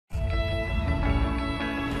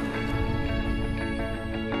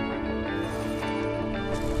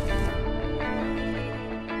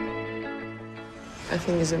I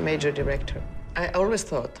think he's a major director. I always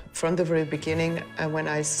thought, from the very beginning, when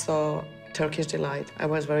I saw Turkish Delight, I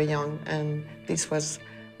was very young, and this was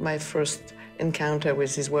my first encounter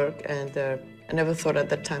with his work, and I never thought at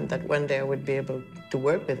that time that one day I would be able to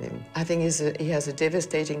work with him. I think he has a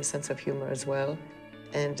devastating sense of humor as well,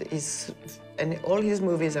 and all his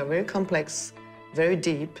movies are very complex, very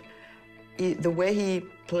deep. The way he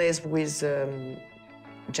plays with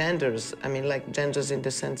genders, I mean, like genders in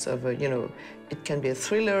the sense of, you know, it can be a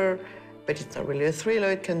thriller, but it's not really a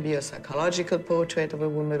thriller. It can be a psychological portrait of a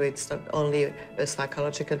woman, but it's not only a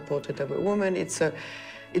psychological portrait of a woman. It's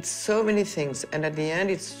so many things, and at the end,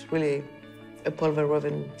 it's really a Paul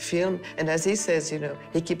Verhoeven film. And as he says, you know,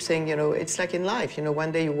 he keeps saying, you know, it's like in life. You know,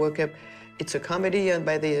 one day you wake up, it's a comedy, and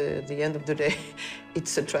by the end of the day,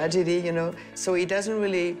 it's a tragedy. You know, so he doesn't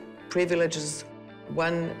really privileges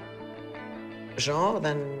one genre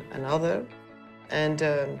than another, and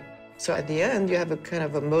so at the end you have a kind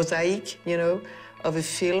of a mosaic, you know, of a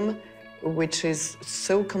film which is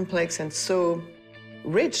so complex and so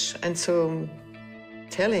rich and so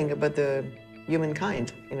telling about the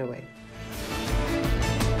humankind in a way.